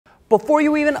Before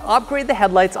you even upgrade the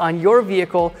headlights on your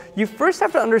vehicle, you first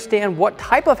have to understand what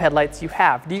type of headlights you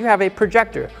have. Do you have a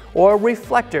projector or a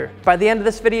reflector? By the end of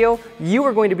this video, you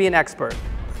are going to be an expert.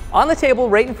 On the table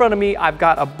right in front of me, I've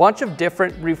got a bunch of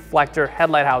different reflector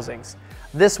headlight housings.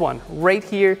 This one right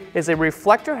here is a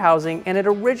reflector housing, and it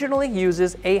originally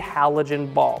uses a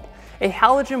halogen bulb. A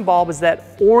halogen bulb is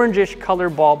that orangish color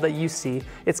bulb that you see.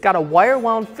 It's got a wire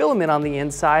wound filament on the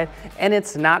inside, and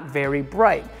it's not very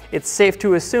bright. It's safe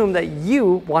to assume that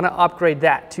you want to upgrade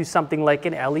that to something like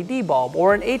an LED bulb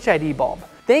or an HID bulb.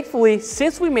 Thankfully,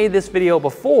 since we made this video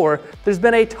before, there's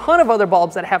been a ton of other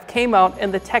bulbs that have came out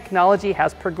and the technology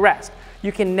has progressed.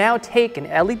 You can now take an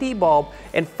LED bulb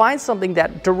and find something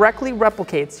that directly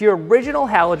replicates your original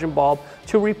halogen bulb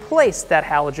to replace that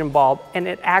halogen bulb, and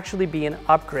it actually be an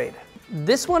upgrade.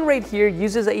 This one right here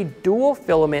uses a dual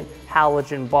filament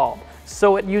halogen bulb.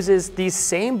 So it uses the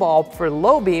same bulb for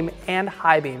low beam and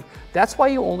high beam. That's why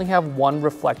you only have one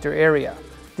reflector area.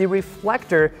 The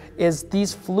reflector is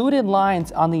these fluted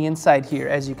lines on the inside here,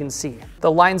 as you can see.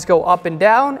 The lines go up and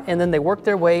down, and then they work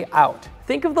their way out.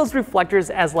 Think of those reflectors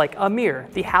as like a mirror.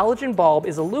 The halogen bulb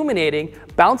is illuminating,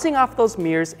 bouncing off those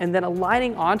mirrors, and then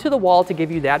aligning onto the wall to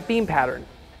give you that beam pattern.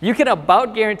 You can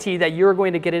about guarantee that you're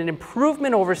going to get an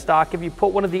improvement over stock if you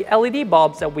put one of the LED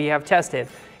bulbs that we have tested.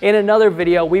 In another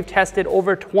video, we've tested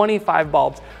over 25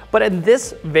 bulbs, but in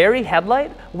this very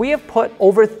headlight, we have put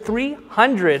over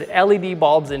 300 LED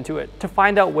bulbs into it to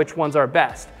find out which ones are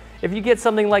best. If you get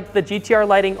something like the GTR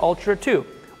Lighting Ultra 2,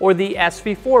 or the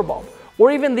SV4 bulb,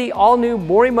 or even the all-new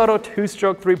Morimoto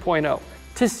 2-Stroke 3.0.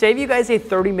 To save you guys a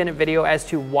 30-minute video as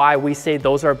to why we say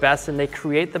those are best and they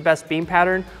create the best beam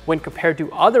pattern when compared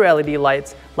to other LED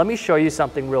lights, let me show you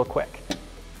something real quick.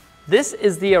 This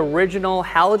is the original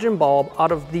halogen bulb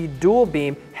out of the dual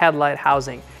beam headlight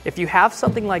housing. If you have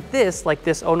something like this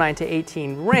 09 to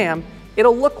 18 Ram,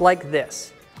 it'll look like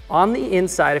this. On the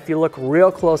inside, if you look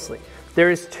real closely,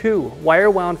 there is two wire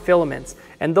wound filaments,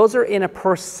 and those are in a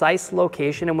precise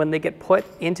location, and when they get put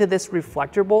into this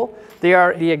reflector bowl, they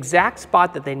are the exact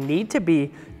spot that they need to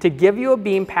be to give you a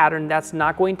beam pattern that's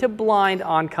not going to blind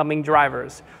oncoming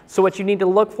drivers. So what you need to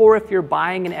look for if you're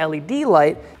buying an LED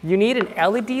light, you need an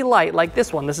LED light like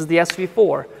this one. This is the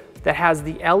SV4 that has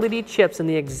the LED chips in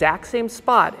the exact same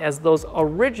spot as those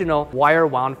original wire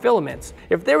wound filaments.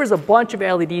 If there is a bunch of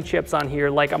LED chips on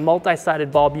here, like a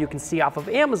multi-sided bulb you can see off of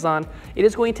Amazon, it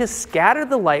is going to scatter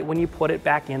the light when you put it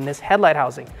back in this headlight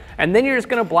housing. And then you're just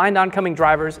gonna blind oncoming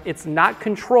drivers. It's not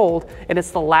controlled, and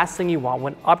it's the last thing you want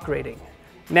when upgrading.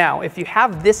 Now, if you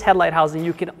have this headlight housing,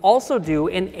 you can also do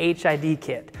an HID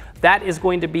kit. That is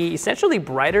going to be essentially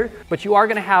brighter, but you are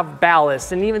going to have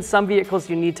ballast, and even some vehicles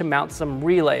you need to mount some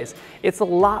relays. It's a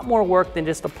lot more work than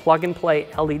just a plug and play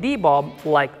LED bulb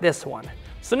like this one.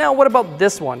 So now what about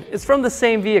this one? It's from the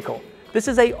same vehicle. This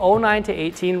is a 09 to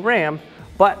 18 Ram,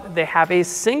 but they have a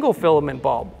single filament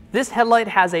bulb. This headlight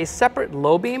has a separate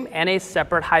low beam and a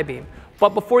separate high beam.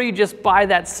 But before you just buy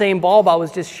that same bulb I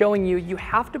was just showing you, you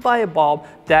have to buy a bulb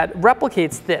that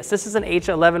replicates this. This is an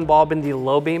H11 bulb in the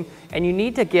low beam, and you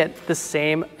need to get the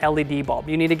same LED bulb.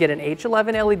 You need to get an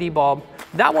H11 LED bulb.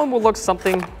 That one will look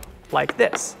something like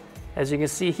this. As you can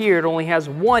see here, it only has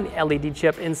one LED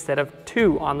chip instead of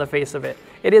two on the face of it.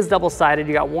 It is double-sided.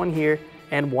 You got one here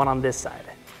and one on this side.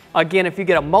 Again, if you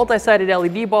get a multi-sided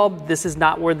LED bulb, this is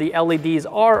not where the LEDs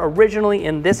are originally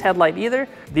in this headlight either.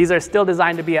 These are still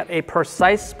designed to be at a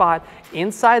precise spot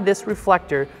inside this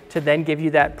reflector to then give you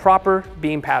that proper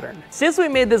beam pattern. Since we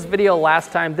made this video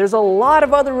last time, there's a lot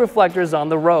of other reflectors on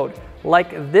the road,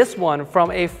 like this one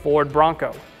from a Ford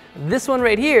Bronco. This one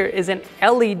right here is an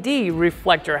LED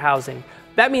reflector housing.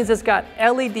 That means it's got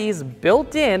LEDs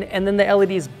built in, and then the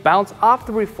LEDs bounce off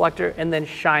the reflector and then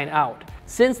shine out.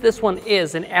 Since this one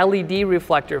is an LED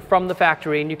reflector from the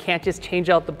factory and you can't just change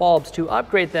out the bulbs to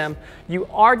upgrade them, you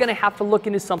are going to have to look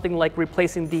into something like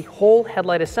replacing the whole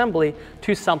headlight assembly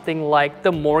to something like the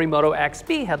Morimoto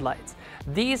XB headlights.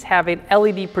 These have an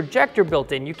LED projector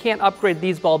built in. You can't upgrade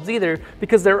these bulbs either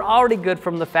because they're already good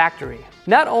from the factory.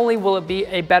 Not only will it be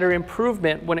a better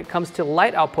improvement when it comes to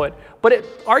light output, but it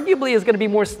arguably is going to be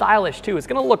more stylish too. It's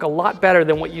going to look a lot better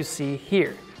than what you see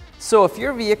here. So if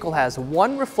your vehicle has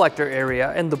one reflector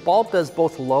area and the bulb does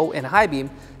both low and high beam,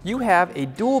 you have a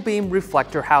dual beam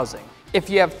reflector housing.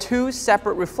 If you have two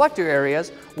separate reflector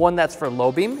areas, one that's for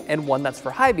low beam and one that's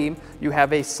for high beam, you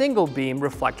have a single beam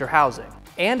reflector housing.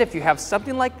 And if you have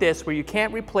something like this where you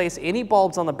can't replace any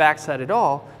bulbs on the backside at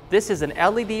all, this is an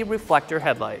LED reflector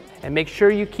headlight. And make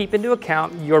sure you keep into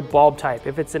account your bulb type.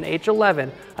 If it's an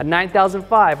H11, a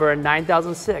 9005, or a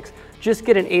 9006, just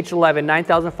get an H11,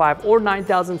 9005, or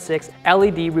 9006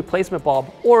 LED replacement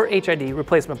bulb or HID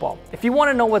replacement bulb. If you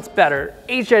want to know what's better,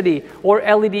 HID or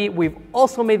LED, we've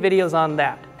also made videos on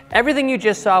that. Everything you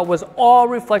just saw was all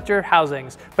reflector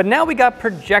housings, but now we got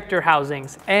projector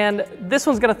housings, and this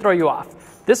one's gonna throw you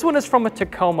off. This one is from a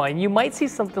Tacoma, and you might see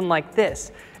something like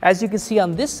this. As you can see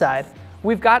on this side,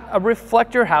 we've got a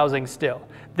reflector housing still.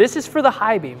 This is for the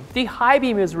high beam. The high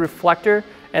beam is a reflector,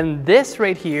 and this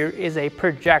right here is a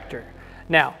projector.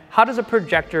 Now, how does a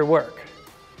projector work?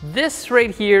 This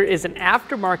right here is an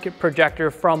aftermarket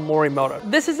projector from Morimoto.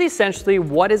 This is essentially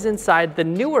what is inside the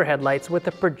newer headlights with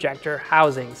the projector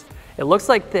housings. It looks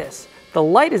like this. The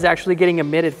light is actually getting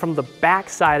emitted from the back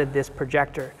side of this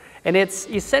projector, and it's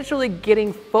essentially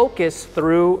getting focused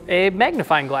through a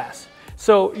magnifying glass.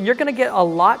 So you're gonna get a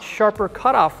lot sharper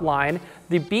cutoff line.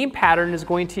 The beam pattern is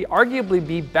going to arguably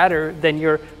be better than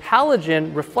your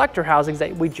halogen reflector housings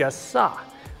that we just saw.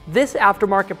 This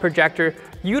aftermarket projector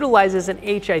utilizes an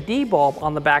HID bulb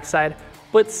on the backside,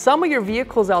 but some of your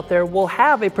vehicles out there will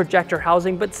have a projector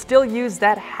housing but still use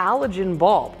that halogen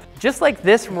bulb. Just like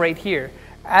this right here.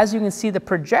 As you can see the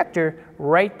projector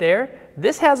right there,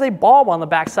 this has a bulb on the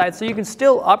backside, so you can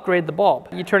still upgrade the bulb.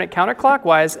 You turn it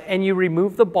counterclockwise and you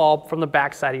remove the bulb from the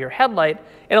backside of your headlight,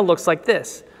 and it looks like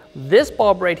this. This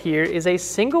bulb right here is a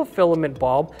single filament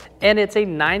bulb, and it's a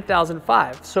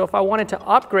 9005. So if I wanted to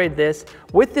upgrade this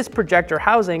with this projector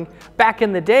housing, back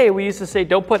in the day we used to say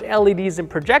don't put LEDs in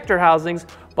projector housings,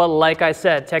 but like I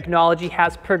said, technology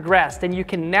has progressed and you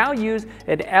can now use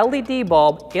an LED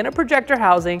bulb in a projector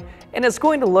housing and it's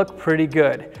going to look pretty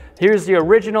good. Here's the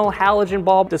original halogen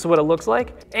bulb, this is what it looks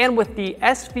like. And with the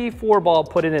SV4 bulb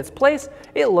put in its place,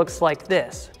 it looks like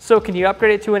this. So can you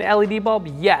upgrade it to an LED bulb?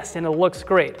 Yes, and it looks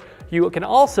great. You can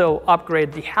also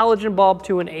upgrade the halogen bulb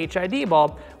to an HID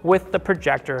bulb with the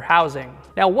projector housing.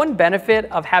 Now, one benefit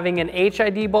of having an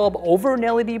HID bulb over an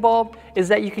LED bulb is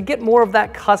that you can get more of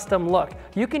that custom look.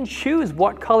 You can choose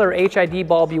what color HID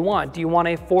bulb you want. Do you want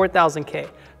a 4000K,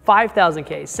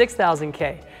 5000K,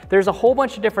 6000K? There's a whole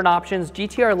bunch of different options.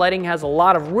 GTR Lighting has a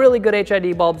lot of really good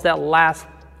HID bulbs that last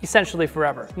essentially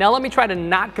forever. Now let me try to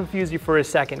not confuse you for a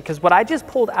second, because what I just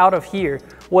pulled out of here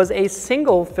was a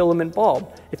single filament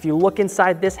bulb. If you look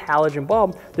inside this halogen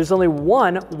bulb, there's only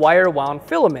one wire wound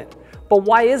filament. But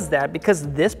why is that? Because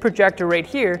this projector right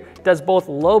here does both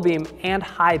low beam and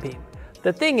high beam.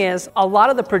 The thing is, a lot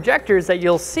of the projectors that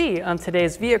you'll see on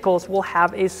today's vehicles will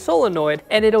have a solenoid,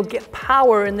 and it'll get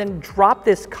power and then drop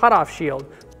this cutoff shield.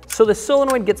 So the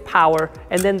solenoid gets power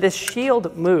and then this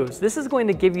shield moves. This is going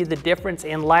to give you the difference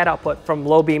in light output from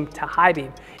low beam to high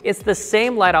beam. It's the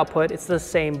same light output, it's the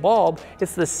same bulb,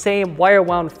 it's the same wire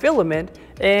wound filament,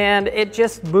 and it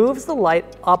just moves the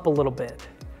light up a little bit.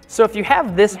 So if you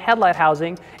have this headlight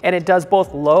housing and it does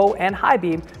both low and high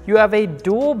beam, you have a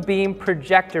dual beam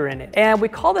projector in it. And we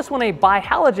call this one a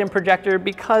bi-halogen projector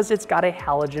because it's got a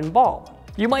halogen bulb.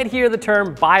 You might hear the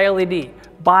term bi-LED,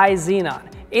 bi-xenon.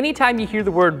 Anytime you hear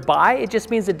the word bi, it just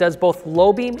means it does both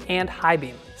low beam and high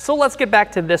beam. So let's get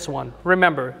back to this one.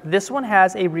 Remember, this one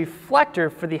has a reflector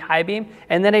for the high beam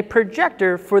and then a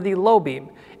projector for the low beam.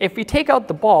 If you take out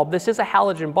the bulb, this is a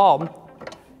halogen bulb,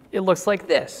 it looks like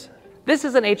this. This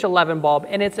is an H11 bulb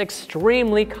and it's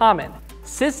extremely common.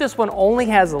 Since this one only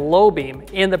has low beam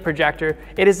in the projector,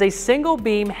 it is a single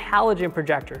beam halogen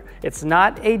projector. It's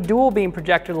not a dual beam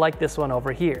projector like this one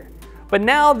over here. But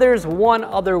now there's one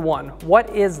other one.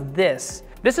 What is this?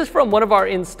 This is from one of our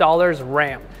installers,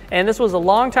 Ram. And this was a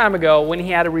long time ago when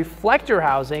he had a reflector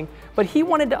housing, but he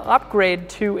wanted to upgrade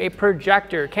to a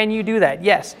projector. Can you do that?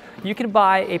 Yes. You can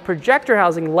buy a projector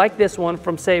housing like this one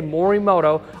from, say,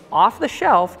 Morimoto off the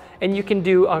shelf, and you can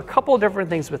do a couple different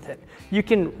things with it. You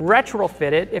can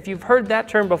retrofit it. If you've heard that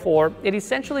term before, it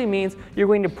essentially means you're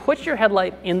going to put your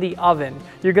headlight in the oven.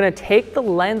 You're going to take the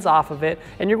lens off of it,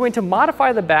 and you're going to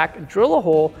modify the back, drill a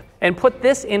hole, and put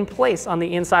this in place on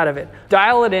the inside of it.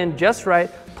 Dial it in just right,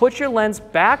 put your lens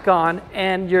back on,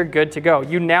 and you're good to go.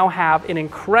 You now have an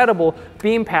incredible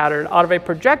beam pattern out of a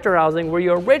projector housing where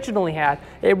you originally had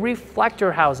a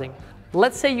reflector housing.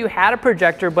 Let's say you had a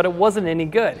projector, but it wasn't any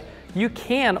good. You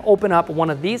can open up one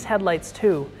of these headlights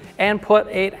too and put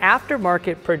an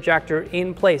aftermarket projector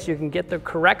in place. You can get the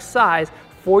correct size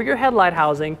for your headlight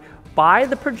housing, buy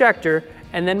the projector,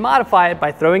 and then modify it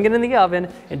by throwing it in the oven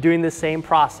and doing the same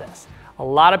process. A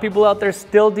lot of people out there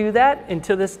still do that, and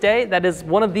to this day, that is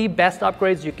one of the best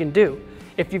upgrades you can do.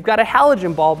 If you've got a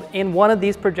halogen bulb in one of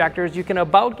these projectors, you can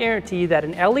about guarantee that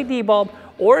an LED bulb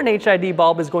or an HID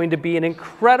bulb is going to be an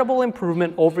incredible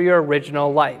improvement over your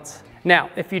original lights.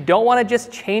 Now, if you don't want to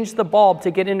just change the bulb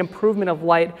to get an improvement of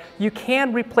light, you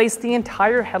can replace the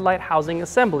entire headlight housing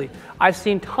assembly. I've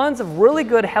seen tons of really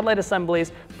good headlight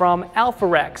assemblies from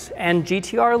Alpharex and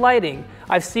GTR Lighting.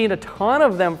 I've seen a ton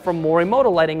of them from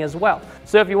Morimoto Lighting as well.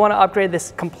 So if you want to upgrade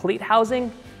this complete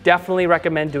housing, definitely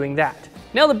recommend doing that.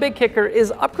 Now the big kicker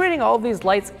is upgrading all of these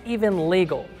lights even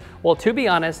legal. Well, to be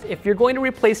honest, if you're going to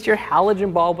replace your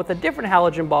halogen bulb with a different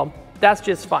halogen bulb, that's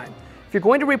just fine. If you're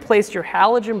going to replace your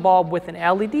halogen bulb with an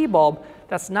LED bulb,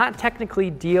 that's not technically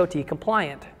DOT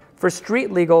compliant. For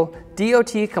street legal,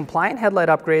 DOT compliant headlight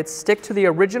upgrades stick to the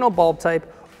original bulb type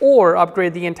or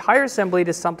upgrade the entire assembly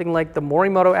to something like the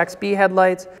Morimoto XB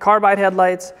headlights, Carbide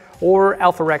headlights, or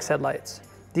Alpharex headlights.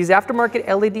 These aftermarket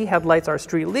LED headlights are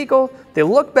street legal, they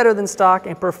look better than stock,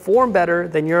 and perform better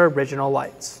than your original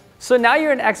lights. So now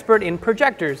you're an expert in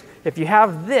projectors. If you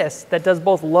have this that does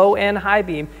both low and high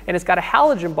beam and it's got a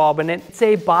halogen bulb in it, it's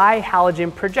a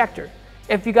bi-halogen projector.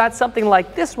 If you got something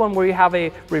like this one where you have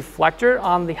a reflector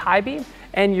on the high beam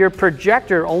and your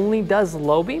projector only does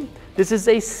low beam, this is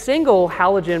a single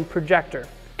halogen projector.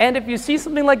 And if you see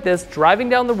something like this driving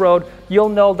down the road, you'll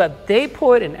know that they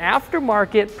put an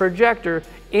aftermarket projector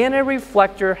in a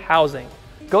reflector housing.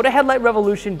 Go to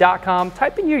headlightrevolution.com,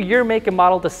 type in your year, make, and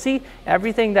model to see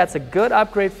everything that's a good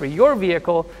upgrade for your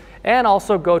vehicle, and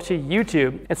also go to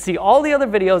YouTube and see all the other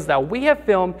videos that we have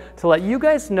filmed to let you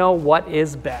guys know what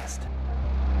is best.